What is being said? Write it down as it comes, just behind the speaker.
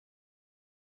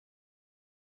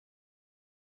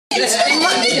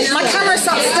My camera's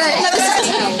upstairs.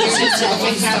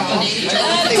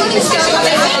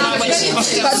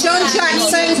 Got John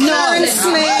Jackson, Karen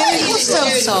Smith.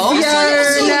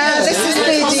 Fiona, this is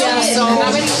video.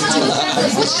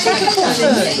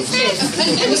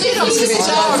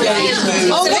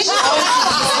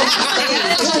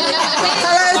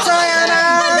 Hello, Diana.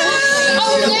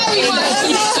 Oh, there we go.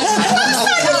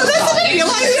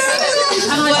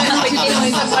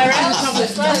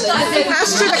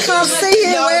 Astrid, I can't see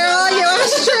you. Where are you,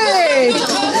 Astrid?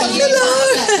 Hello.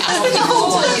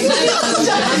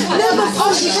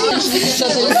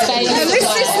 And this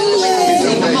is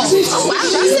Lynn. Oh, wow,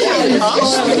 that's a bit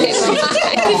harsh.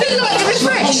 You feel like you're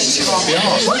refreshed.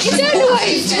 What are you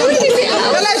doing?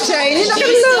 Hello, Jane. You're not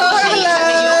going to look.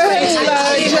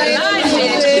 Hello, Jane.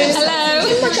 Hello.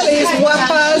 Look at these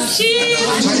whoppers. Cheers.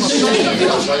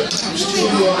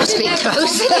 Must be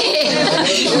close.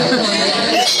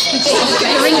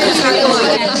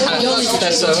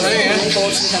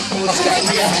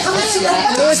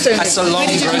 That's a long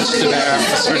bridge to there.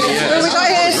 That's really We got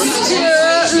here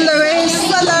Stuart, Lewis.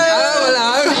 Hello.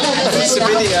 Hello. It's a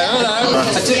video. Hello.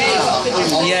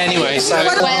 Yeah. Anyway, so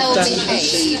Well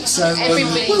behaved.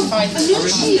 Everybody finds it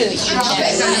really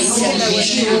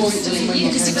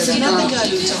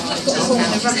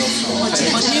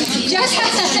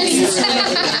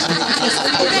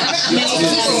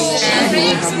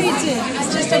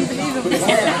It's just unbelievable.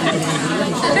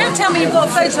 Don't tell me you've got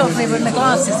a photo of me with my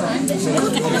glasses on. I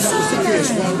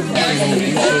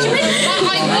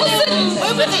wasn't.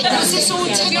 Where was it? Was this all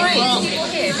temporary?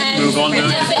 move on now.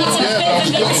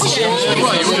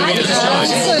 Well, you would have been at the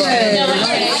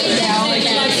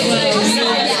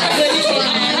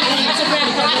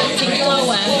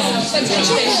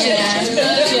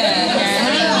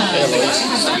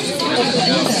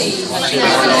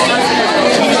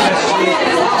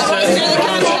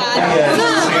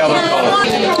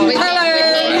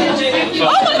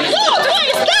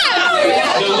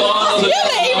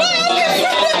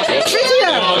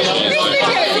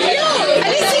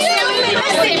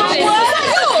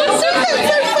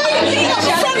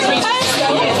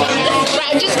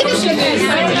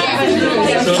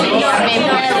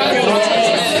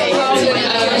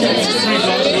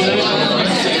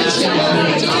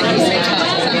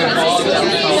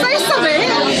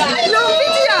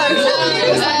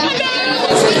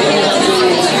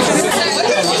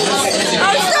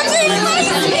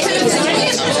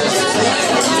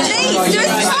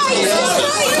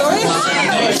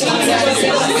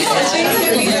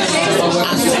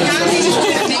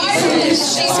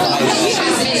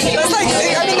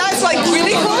That's like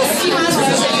really cool.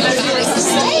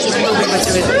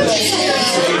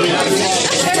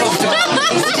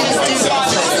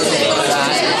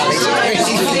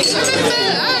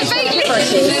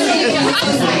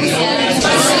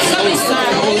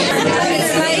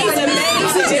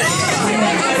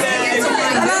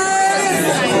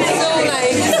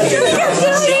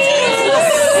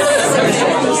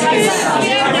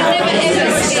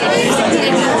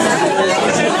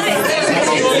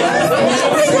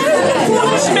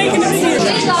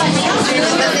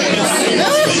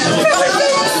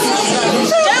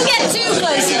 Don't get too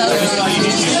close, though.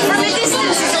 From a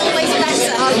distance is always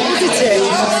better. I'll let you do it.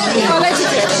 Oh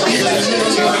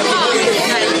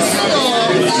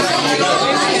my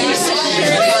God!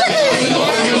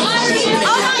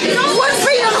 One's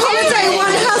been on holiday,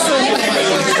 one hasn't.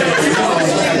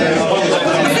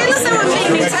 I feel as though I'm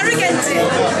being interrogated.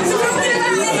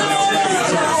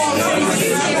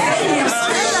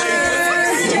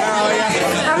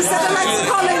 Haven't said hello to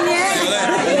Colin yet.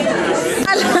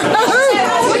 Hello.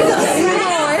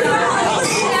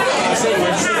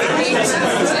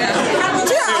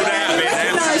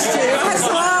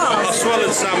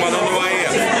 swallowed someone on the way here.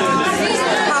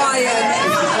 How are you?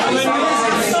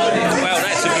 Well,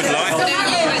 that's a good life.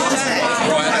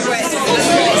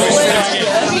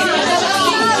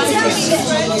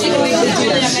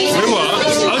 What?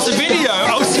 Oh, it's a video.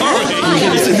 Oh, sorry.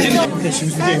 It's a video. She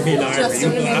was doing me like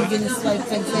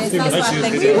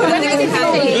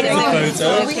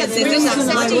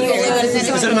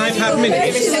was it an iPad mini?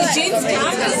 It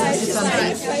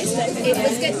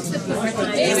was getting to the point.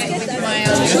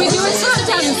 Should we do a tap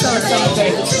dance or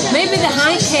something? Maybe the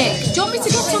high kick. Do you want me to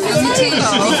get on the table?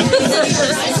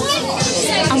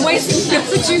 I'm waiting for the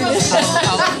producer.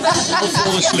 I'll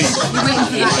fall asleep.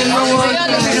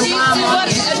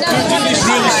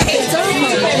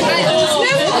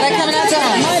 They're coming out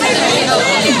down.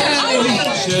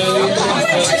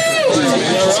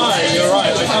 You're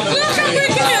right. Look,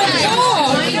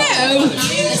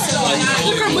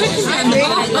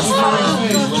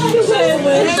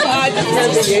 I'm Is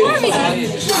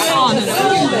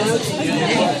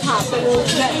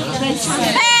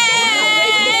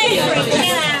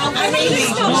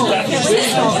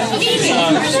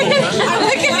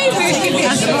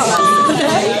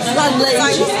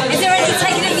there any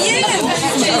taking of you?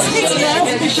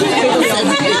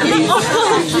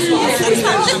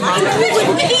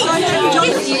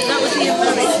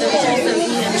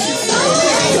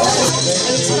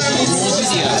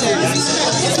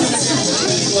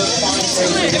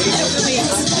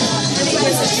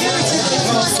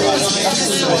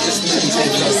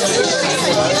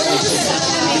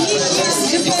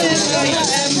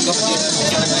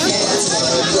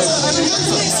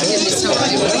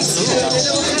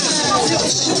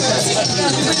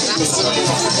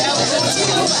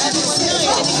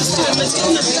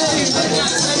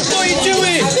 What are you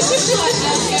doing?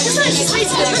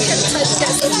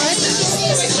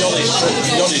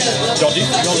 Yoddy,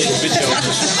 video.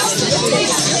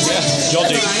 Yeah,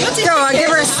 Yoddy. Go on, give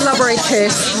her a slobbery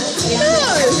kiss. No!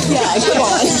 Yeah, come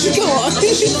on, come on.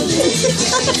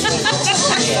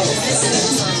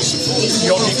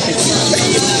 Yoddy kiss.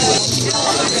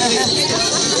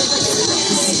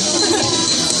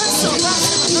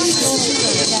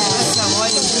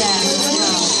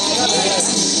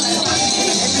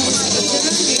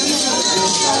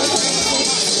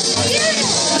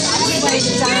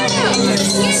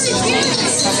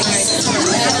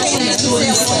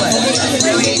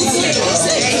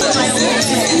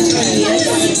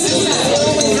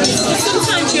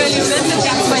 Sometimes you only remember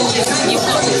that when you've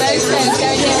got the photos going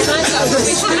there, and I've got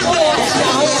rubbish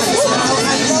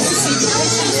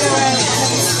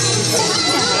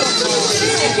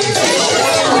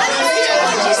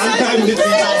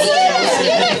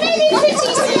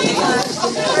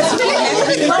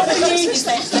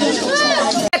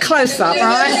Close up,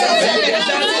 right?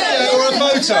 Or a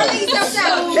photo.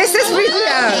 This is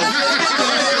video.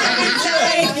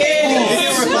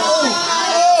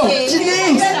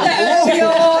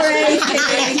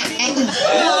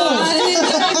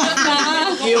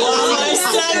 You are my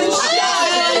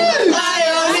sunshine, my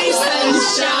only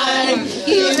sunshine.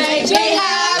 You make me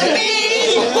happy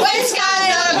when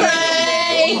skies are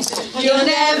grey. You'll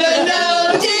never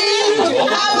know, dear,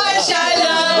 how much I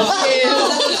love you.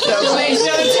 So please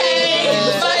don't take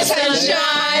my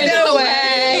sunshine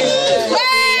away.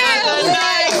 Other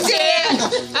night, dear,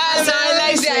 as I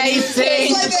lay sleeping,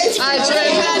 I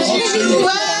dream that you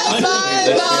were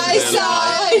by my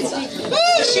side.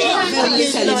 She can't really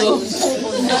use anymore.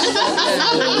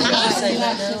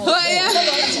 Oh yeah,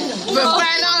 but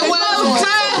when I woke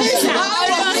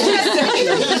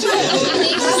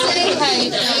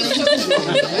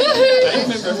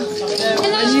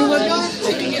And you were not.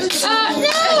 This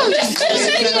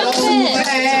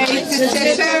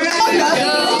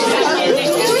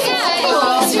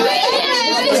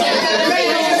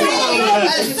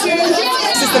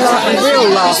is the real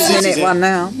last minute one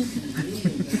now.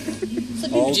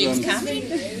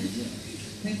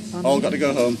 All got to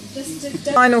go home.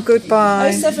 Final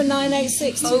goodbye.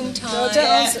 07986. Home time.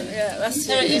 Yeah. Yeah, that's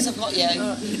There it is, I've got you.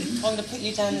 I'm going to put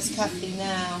you down as Kathy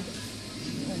now.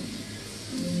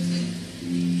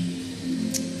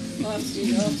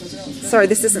 Sorry,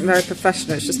 this isn't very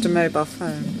professional, it's just a mobile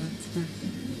phone.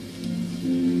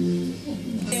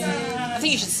 I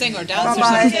think you should sing or dance or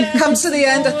Bye-bye. something. Come to the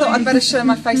end, I thought I'd better show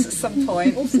my face at some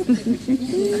point.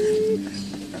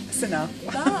 That's enough.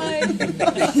 Bye.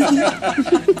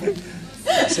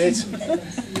 That's it.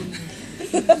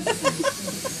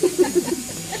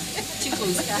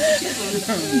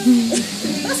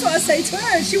 That's what I say to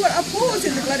her. She went applause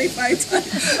in the bloody photo.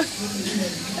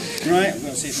 Right,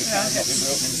 we'll see if we can get this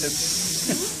opening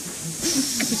soon.